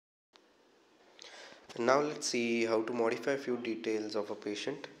Now let's see how to modify a few details of a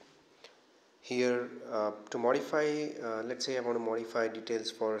patient. Here to modify, let's say I want to modify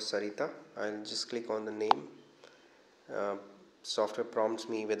details for Sarita. I'll just click on the name. uh, Software prompts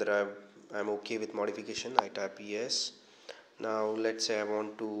me whether I'm okay with modification. I type yes. Now let's say I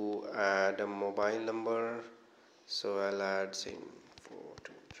want to add a mobile number, so I'll add say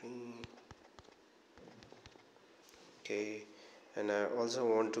 423. Okay, and I also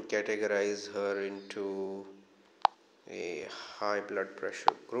want to categorize her into a high blood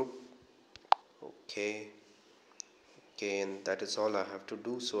pressure group. Okay, and that is all I have to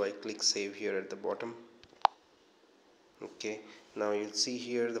do, so I click save here at the bottom. Okay, now you'll see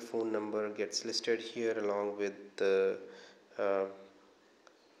here the phone number gets listed here along with the uh,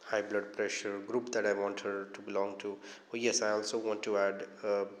 high blood pressure group that I want her to belong to. Oh yes, I also want to add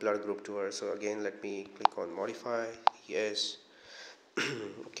a blood group to her, so again let me click on modify. Yes.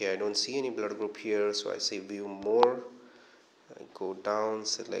 Okay, I don't see any blood group here, so I say view more. I go down,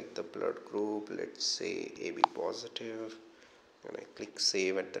 select the blood group, let's say AB positive, and I click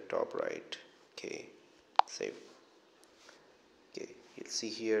save at the top right. Okay, save. Okay, you'll see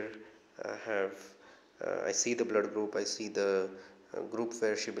here I see the blood group, I see the group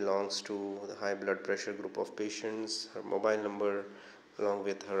where she belongs to, the high blood pressure group of patients, her mobile number along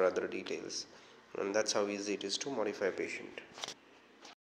with her other details, and that's how easy it is to modify a patient.